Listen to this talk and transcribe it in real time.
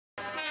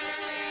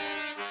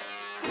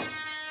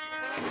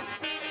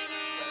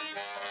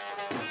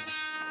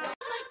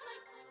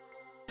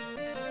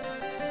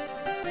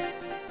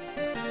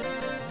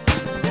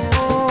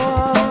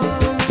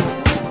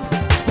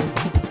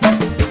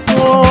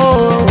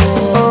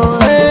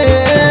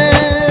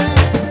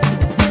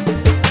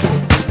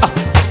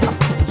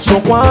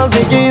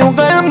quase que o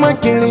gama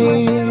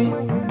kili.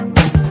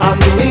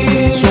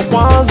 So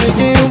quase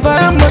que o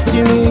gama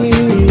kili.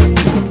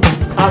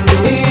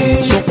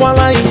 So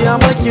quala ia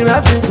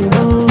makina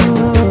tudo.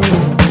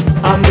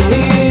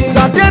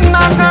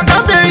 Zadena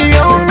kaka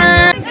eu me.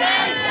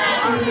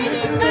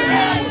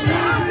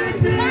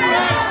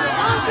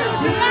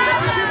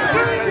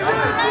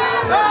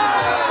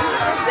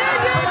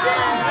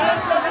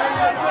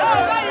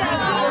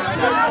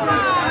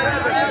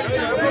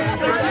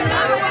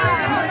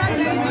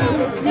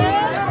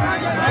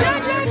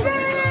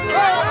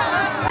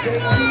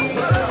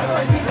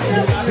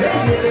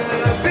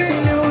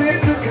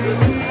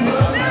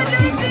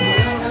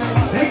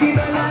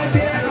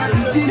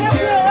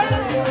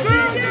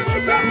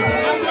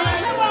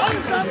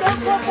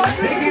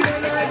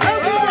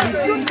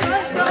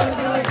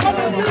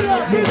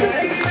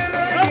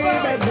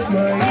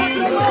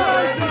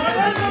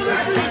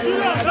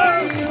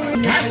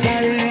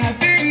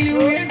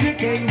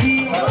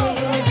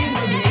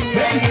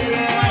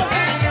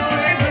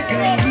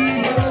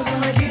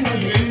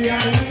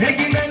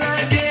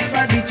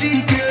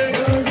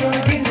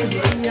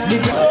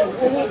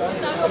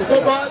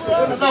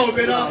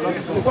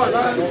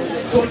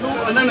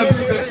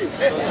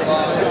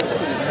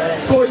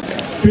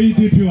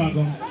 PDP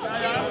wagon.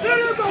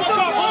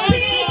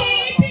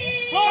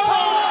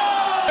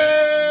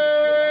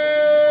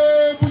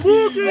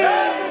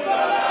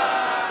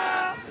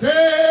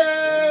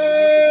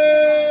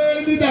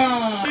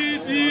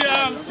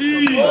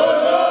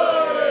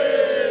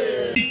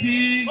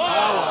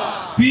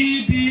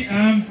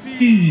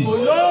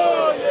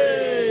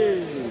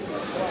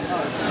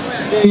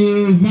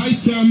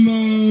 Vice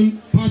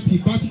Chairman, party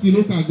the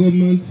local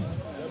government.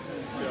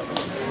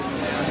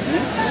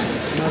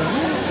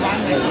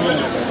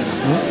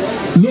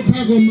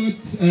 Local government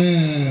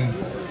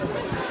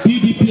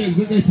PDP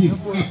executives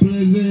are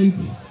present.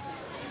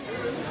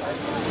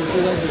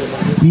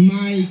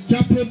 My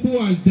capable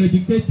and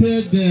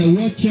dedicated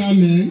ward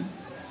chairman,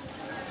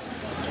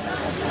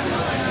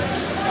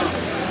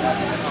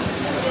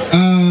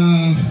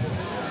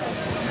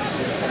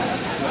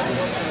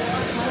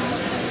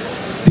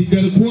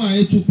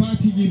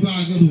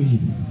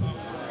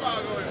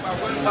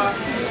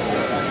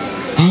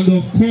 and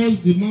of course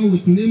the man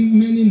with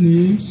many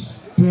names,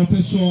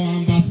 Professor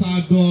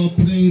Ambassador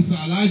Prince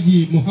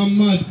Alhaji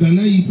Muhammad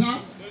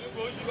Ganaisa,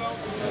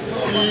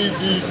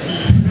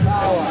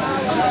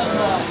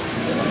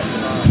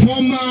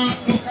 former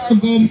local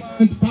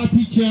government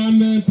party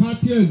chairman,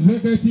 party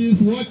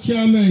executives, ward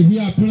chairman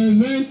here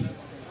present,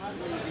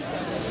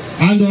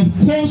 and of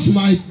course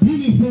my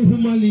beautiful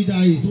woman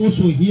leader is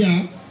also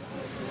here.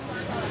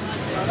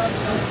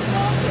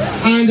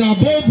 And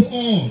above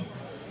all,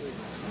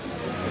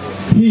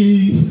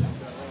 he is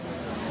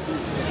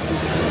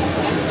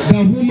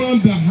the woman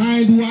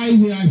behind why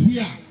we are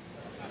here.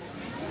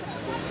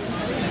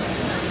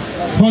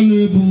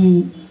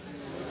 Honorable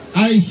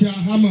Aisha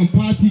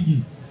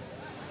Ahman-Pategi,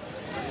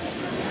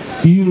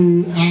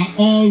 you are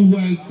all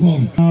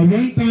welcome.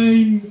 One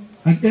time,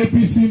 an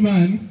APC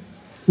man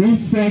who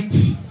fought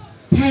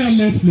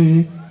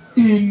tirelessly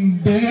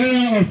in the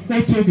era of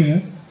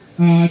Otoge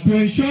to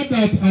ensure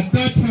that at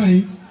that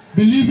time,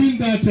 believing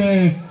that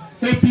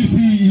APC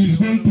is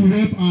going to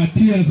wipe our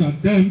tears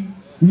at them,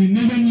 we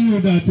never knew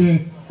that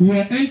we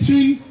were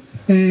entering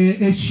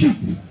a ship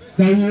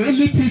that will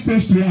only take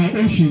us to our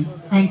ocean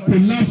and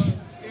collapse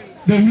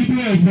the middle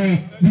of the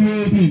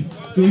ocean.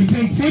 It's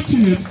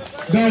unfortunate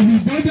that we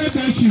boarded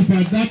that ship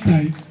at that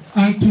time,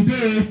 and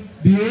today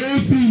the whole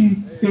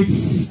thing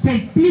is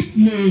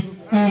completely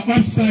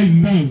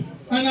upside down.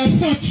 And as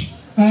such,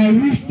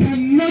 we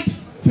cannot,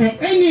 for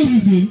any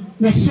reason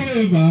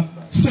whatsoever,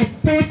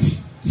 support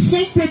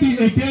somebody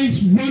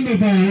against one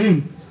of our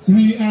own.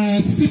 We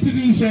are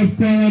citizens of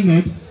Kwara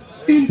North,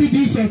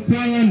 indigenous of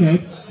Kwara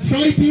North,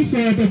 fighting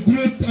for the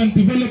growth and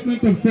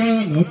development of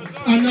Kwara North,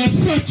 and as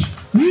such,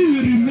 we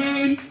will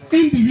remain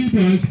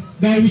individuals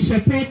that will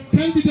support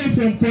candidates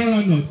from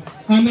Kwara North.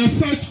 And as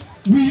such,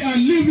 we are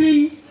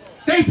leaving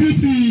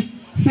APC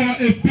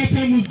for a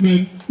better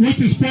movement, which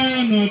is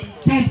Kwara North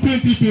from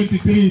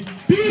 2023.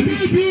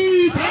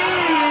 PDP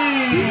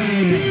power!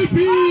 PDP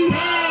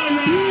power!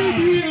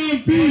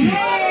 PDP!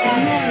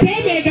 Say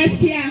me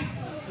gaskiya.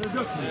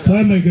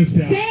 Say me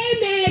gaskiya. Say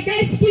me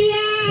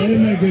gaskiya. Say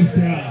me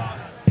gaskiya.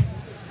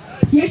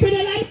 Ya fi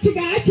da lanci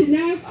ga aci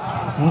na.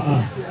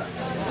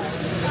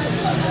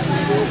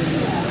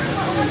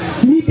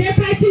 Ni be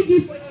Pategi.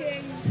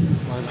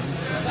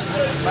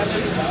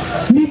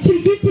 Ni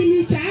chigiki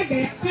ni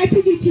chaga.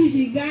 Pategi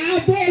chijiga.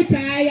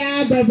 Bota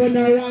ya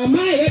governor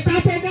Rama. Yepa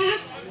pega.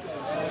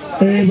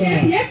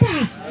 Yepa.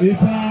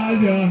 Yepa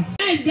ya.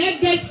 Say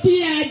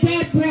gaskiya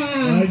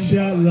Deborah.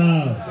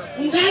 Mashallah.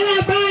 Ngala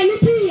ba ni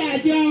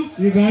kiyajo.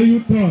 You got you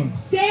turn.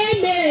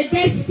 Say me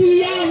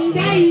gaskiya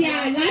ngaya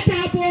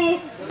latabo.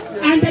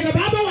 And the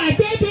Baba wa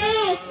baby.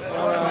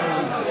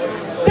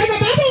 The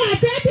Baba wa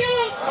baby.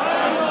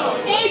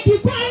 E di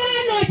Kwara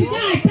North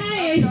na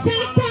e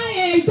sapa e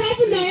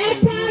governor e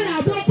Kwara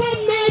boko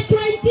May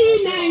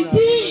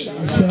 2019.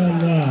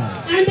 Inshallah.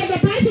 And the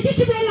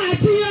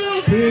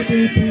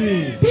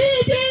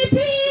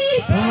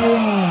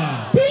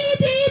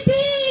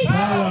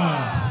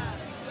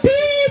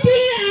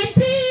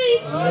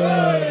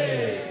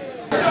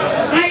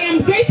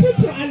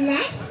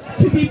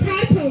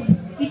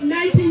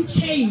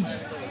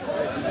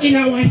in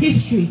our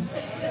history.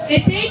 A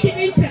day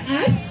given to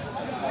us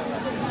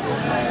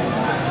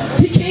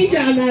to change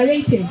our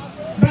narratives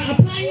by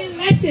applying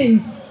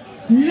lessons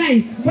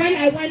learned when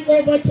I went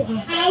over to a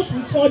house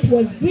we thought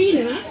was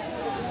greener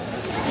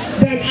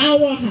than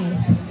our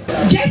house.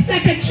 Just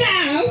like a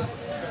child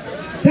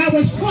that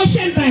was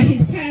cautioned by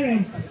his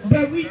parents,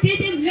 but we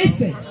didn't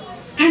listen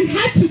and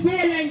had to go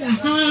learn the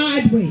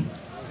hard way,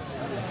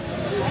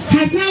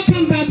 has now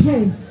come back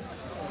home.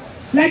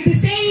 Like the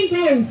saying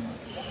goes,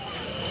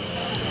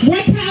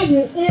 water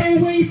will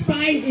always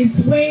find its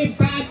way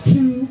back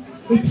to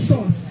its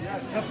source.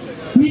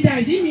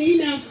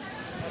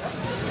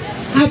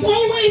 I've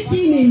always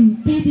been in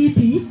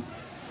PDP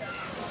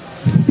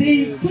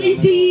since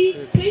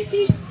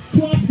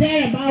 2012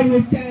 thereabout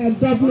with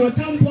Governor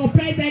Tampo.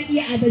 Presently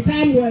at the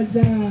time was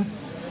the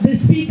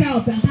Speaker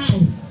of the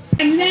House.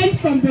 I learned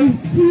from the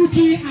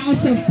Fuji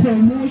House of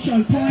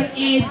Promotion called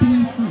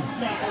APC.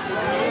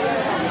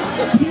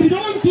 You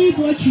don't give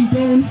what you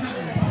don't have.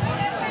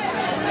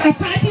 A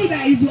party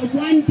that is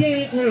 1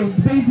 day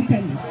old,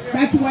 basically.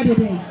 That's what it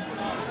is.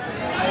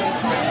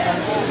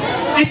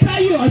 I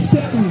tell you a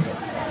story.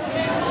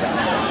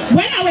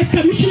 When I was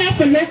commissioner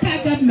for local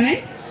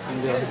government,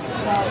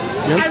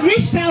 I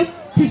reached out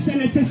to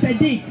Senator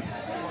Sadiq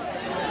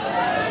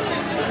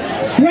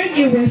when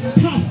it was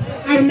tough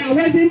and I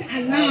wasn't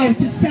allowed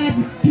to serve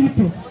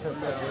people.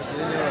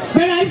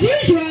 But as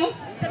usual,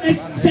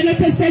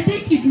 Senator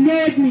Sadiq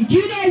ignored me. Do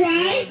you know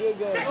why?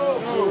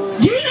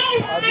 Do you know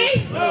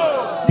why?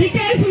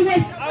 Because he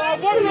was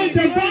working with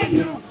the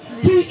governor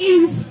to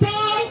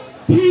install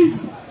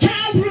his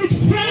childhood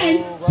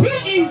friend, who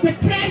is the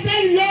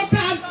present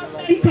local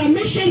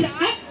commissioner,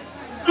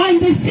 on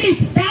the seat.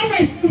 That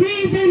was the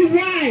reason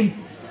why.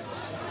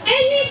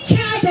 Any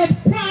child of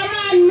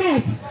Kwara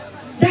North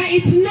that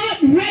is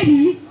not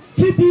ready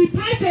to be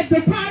part of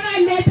the Kwara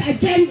North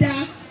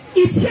agenda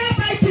is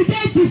hereby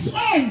today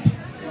disowned.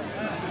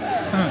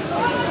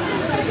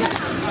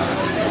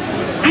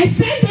 I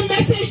send the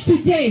message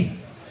today.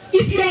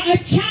 If you're a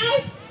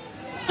child,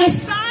 a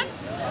son,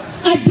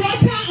 a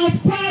daughter of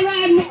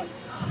Kwara North,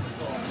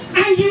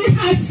 and you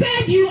have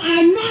said you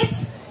are not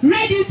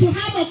ready to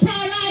have a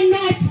Kwara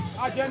North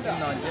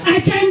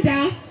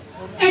agenda,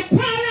 a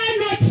Kwara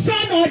North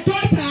son or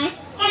daughter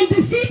on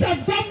the seat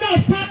of Governor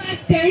of Kwara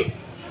State,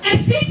 a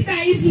seat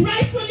that is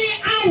rightfully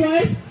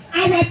ours,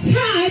 our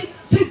time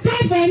to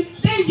govern,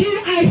 then you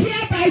are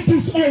hereby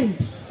disowned.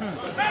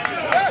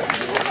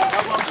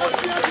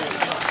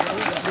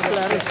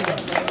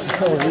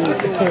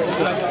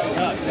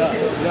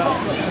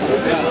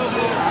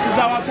 It's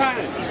our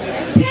time.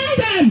 Tell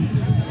them,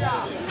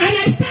 and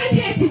I stand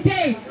here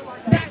today,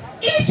 that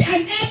each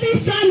and every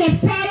son of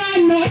Kwara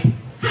North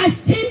has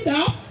teamed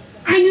up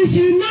and is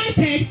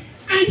united,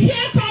 and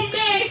here come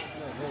May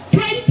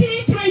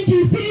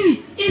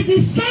 2023 is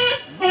the son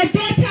or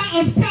daughter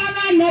of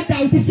Kwara North that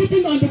will be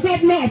sitting on the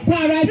governor of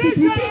Kwara State.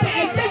 Will be the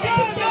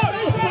executive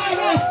governor of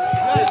Kwara.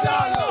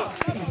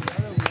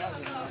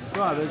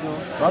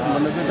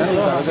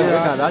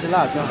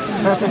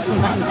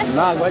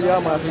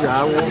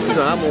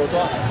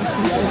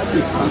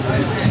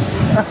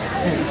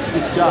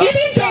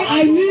 Even though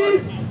I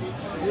knew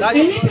a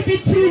little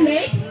bit too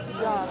late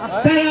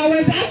that I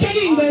was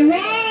actually in the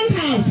wrong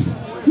house,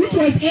 which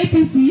was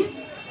APC,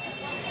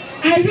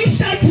 I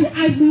reached out to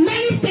as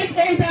many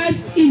stakeholders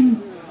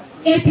in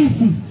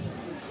APC.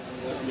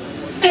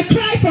 A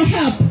cry for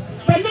help,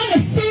 but not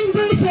a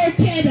single soul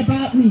cared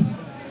about me.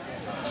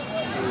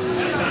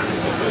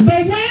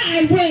 But where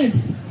I was,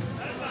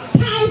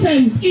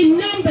 thousands in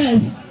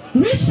numbers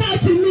reached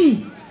out to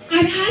me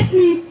and asked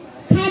me,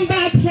 come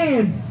back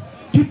home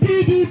to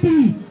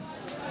PDP.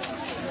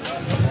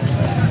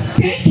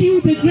 Thank you,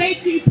 the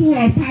great people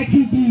of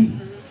Party D,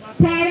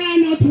 Kwara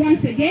North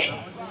once again,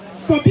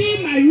 for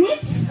being my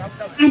roots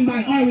and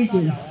my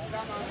origins.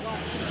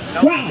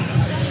 Wow,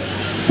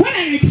 what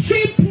an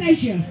extreme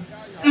pleasure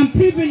and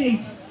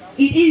privilege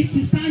it is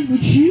to stand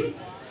with you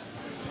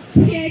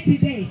here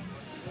today,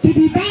 to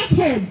be back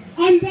home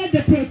under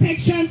the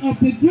protection of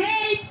the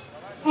great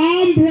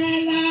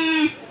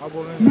umbrella,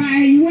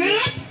 my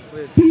what?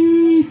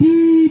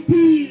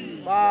 PDP.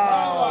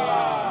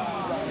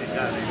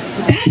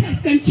 That has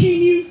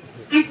continued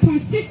and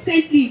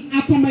consistently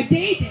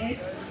accommodated,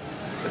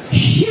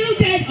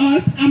 shielded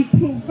us, and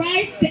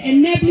provides the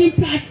enabling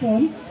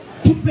platform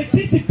to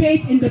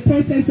participate in the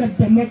process of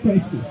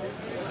democracy.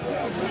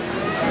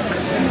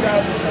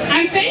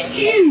 And thank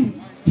you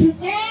to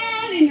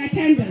all in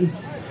attendance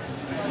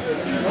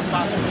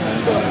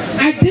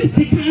at this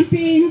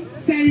decamping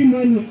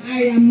ceremony.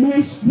 I am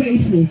most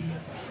grateful.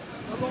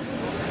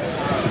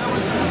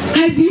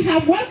 As you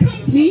have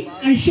welcomed me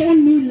and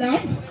shown me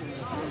love,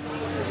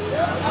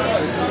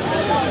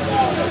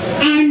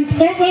 and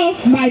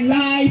over my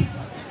life,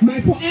 my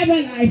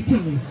forever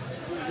lifetime,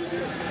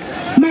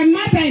 my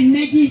mother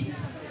Negi,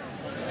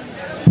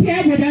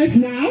 here with us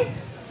now,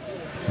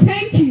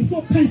 thank you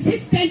for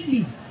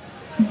consistently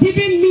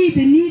giving me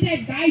the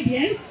needed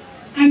guidance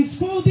and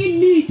scolding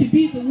me to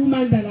be the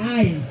woman that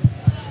I am.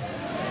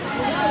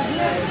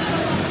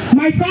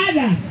 my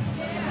father,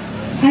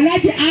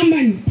 Hajiya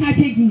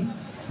Ahman-Pategi,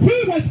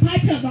 who was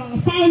part of our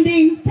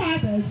founding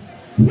fathers,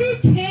 who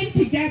came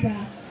together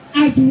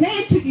as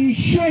one to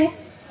ensure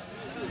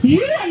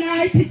you and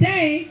I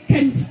today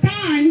can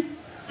stand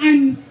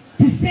and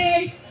to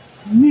say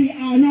we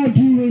are not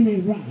doing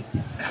it right.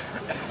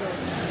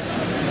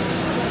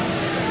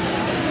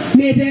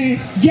 May the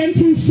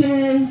gentle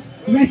souls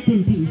rest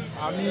in peace.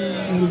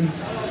 Amen.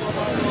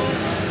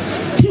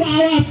 To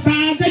our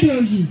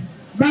Bagadoji,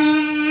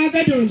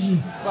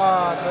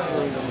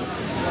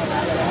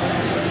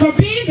 for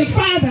being the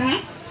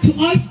father to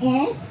us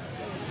all,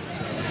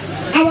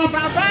 our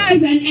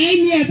babas and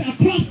emirs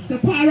across the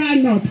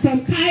Kwara North,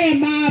 from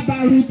Kayama,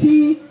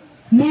 Baruti,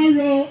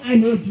 Moro,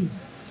 and Odu.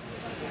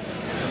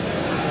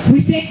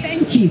 We say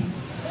thank you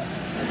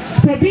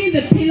for being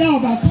the pillar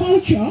of our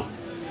culture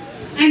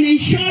and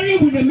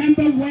ensuring we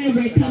remember where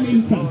we're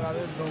coming from.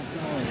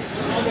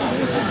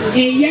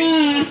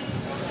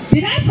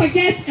 Did I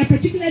forget a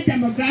particular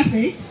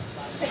demographic?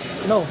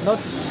 No.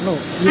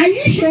 Are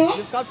you sure?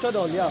 You've captured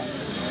all, yeah.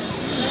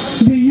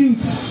 The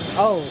youths.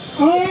 Oh.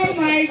 Oh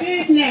my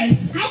goodness.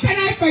 How can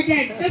I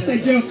forget? Just a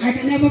joke. I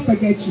can never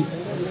forget you.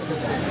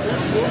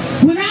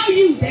 Without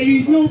you, there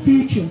is no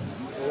future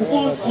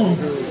for us all.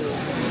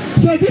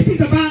 So this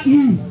is about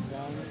you.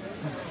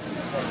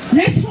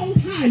 Let's hold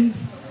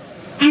hands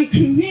and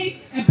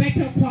create a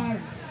better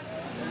Kwara.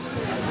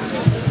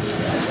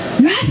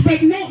 Last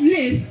but not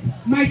least,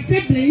 my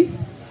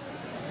siblings,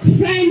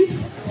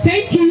 friends,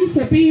 thank you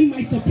for being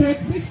my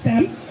support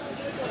system,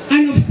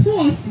 and of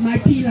course, my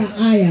pillar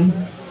I am.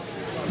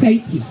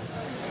 Thank you.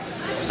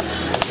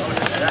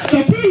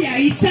 Sokuya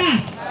Isa.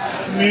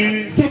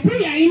 Amen.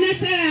 Sokuya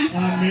Inasa.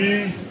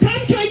 Amen.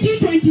 Come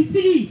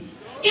 2023,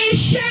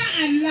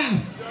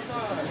 Inshallah.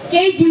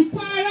 Egi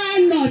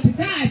Kwara North,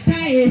 that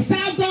is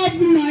our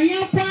governor,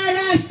 your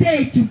Kwara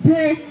State to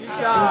go.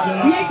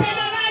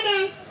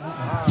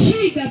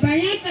 Chiga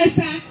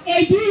Bayantasa,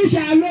 Egi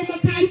Shalom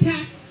Kanta,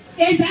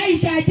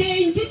 Ezaisha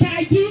Jane,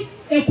 Gichagi,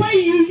 Ekwa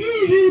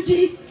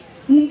Yuji,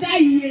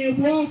 Ngaye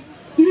Wo,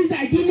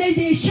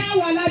 Izagine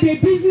Shawala be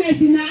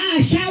business in a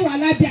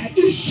Shawala,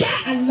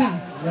 Inshallah.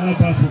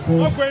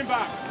 No going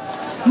back.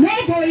 No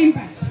going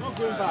back. No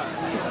going back.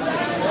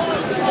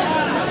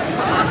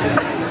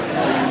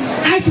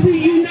 As we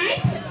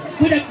unite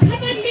with a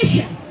common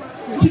mission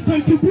to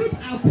contribute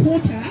our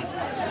quota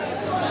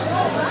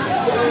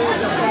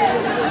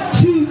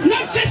to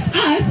not just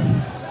us,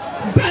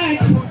 but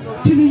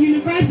to the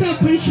universal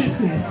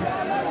consciousness.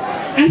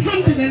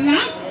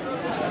 Alhamdulillah,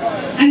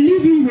 I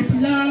leave you with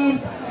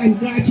love and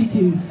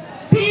gratitude.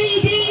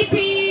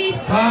 PDP!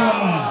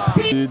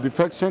 The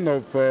defection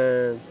of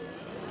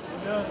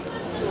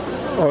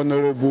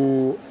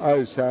Honorable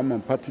Aisha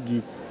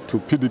Ahman-Pategi to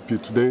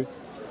PDP today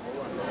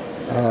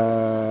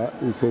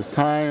is a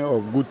sign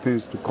of good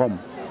things to come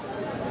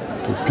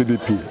to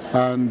PDP.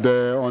 And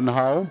on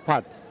her own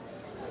part,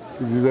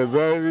 it is a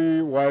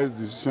very wise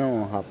decision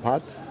on her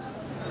part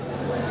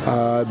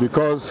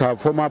because her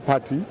former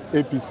party,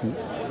 APC,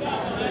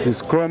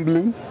 is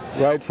crumbling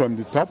right from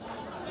the top.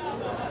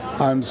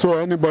 And so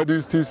anybody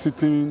still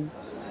sitting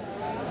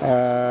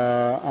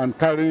and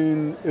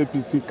carrying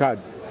APC card,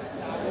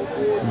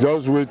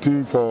 just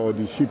waiting for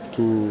the ship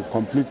to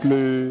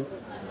completely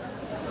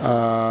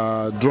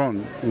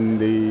drown in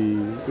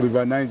the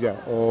River Niger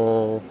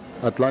or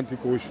Atlantic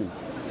Ocean.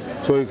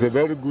 So it's a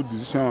very good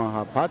decision on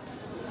her part.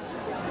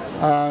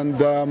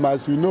 And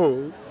as you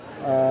know,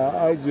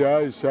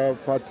 Hajiya Aisha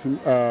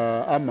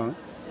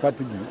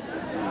Ahman-Pategi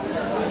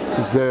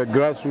is a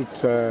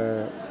grassroots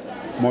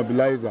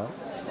mobilizer,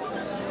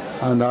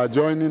 and are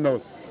joining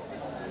us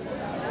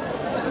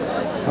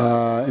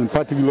in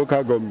Pategi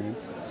local government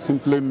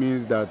simply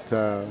means that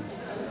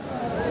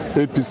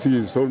APC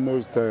is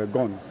almost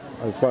gone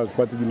as far as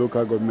Pategi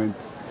local government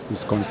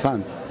is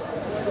concerned,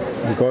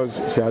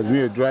 because she has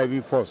been a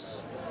driving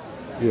force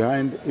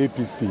behind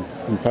APC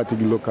in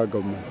Pategi local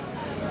government.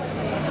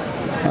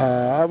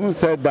 Having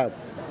said that,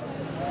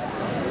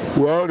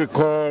 we all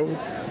recall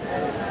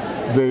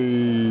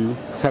the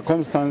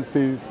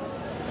circumstances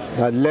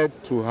that led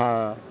to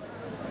her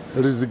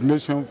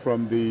resignation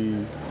from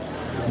the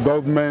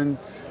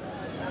government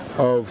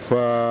of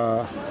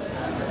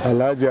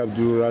Alhaji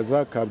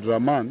Abdulrazak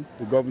Abdurrahman,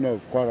 the governor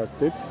of Kwara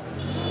State.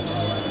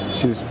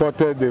 She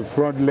spotted the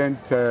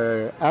fraudulent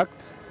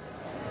act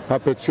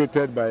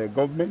perpetrated by a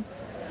government,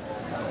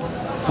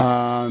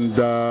 and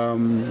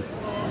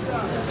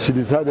she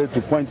decided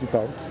to point it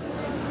out,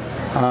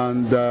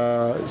 and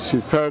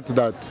she felt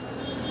that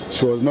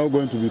she was not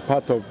going to be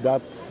part of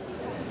that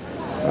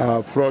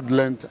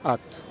fraudulent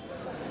act,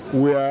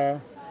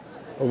 where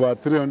over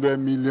 300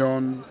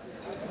 million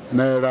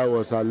naira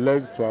was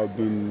alleged to have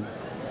been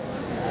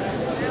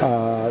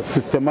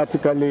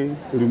systematically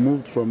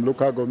removed from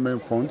local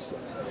government funds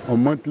on a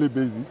monthly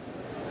basis.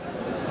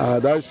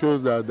 That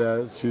shows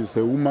that she's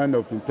a woman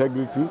of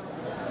integrity,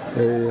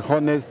 a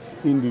honest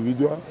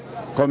individual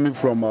coming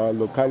from our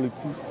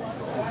locality,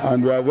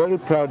 and we are very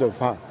proud of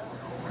her.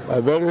 We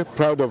are very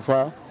proud of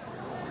her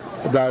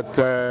that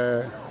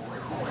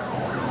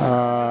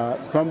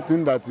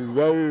something that is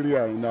very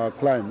rare in our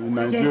climate in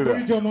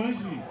Nigeria.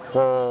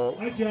 For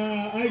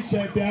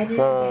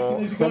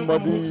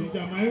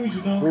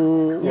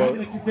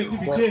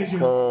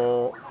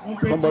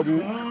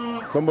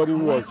somebody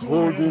who was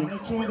holding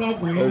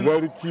a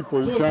very key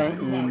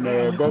position in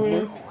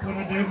government,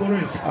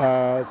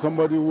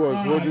 somebody who was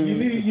holding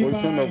the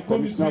position of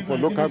commissioner for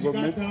local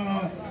government,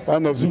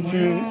 one of the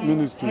key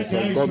ministries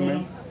of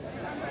government,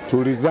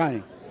 to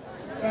resign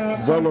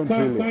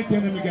voluntarily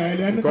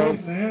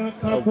because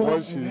of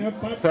what she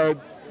said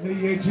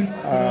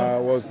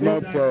was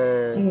not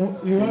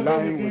in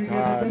line with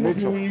her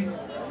nature.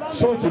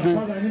 She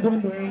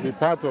couldn't be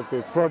part of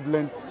a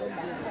fraudulent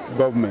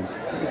government,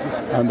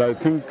 and I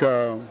think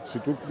she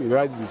took the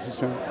right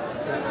decision,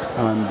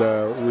 and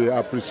we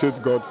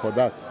appreciate God for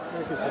that.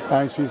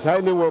 And she's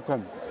highly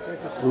welcome.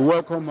 We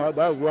welcome her.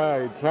 That's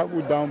why I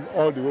traveled down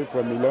all the way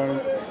from Ilorin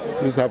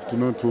this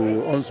afternoon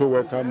to also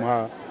welcome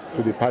her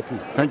to the party.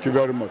 Thank you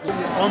very much.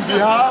 On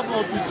behalf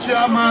of the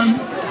chairman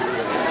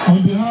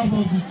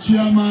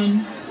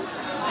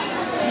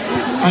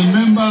and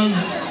members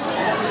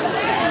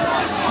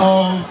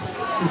of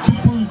the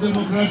People's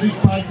Democratic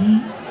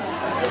Party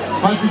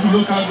to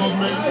local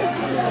government,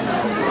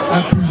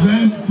 I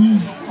present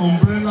this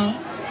umbrella,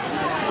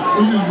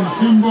 which is the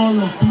symbol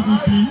of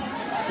PDP,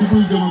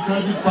 People's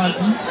Democratic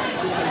Party,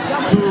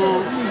 to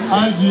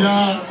Hajiya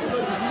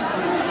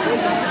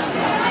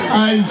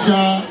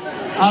Aisha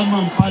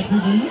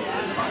Ahman-Pategi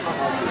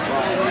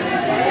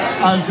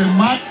as a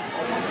mark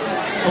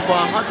of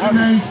our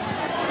happiness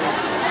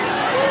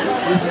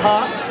with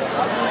her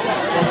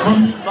for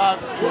coming back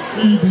to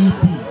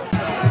PDP.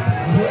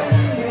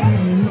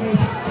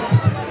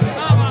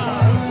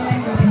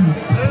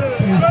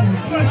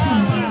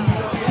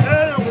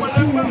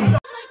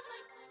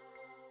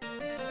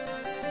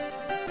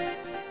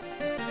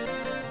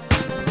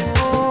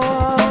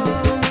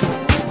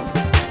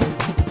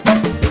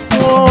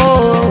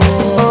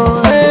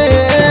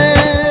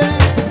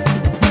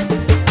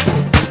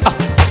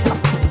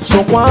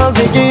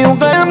 Quase que eu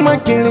ganho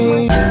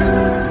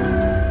maquininha.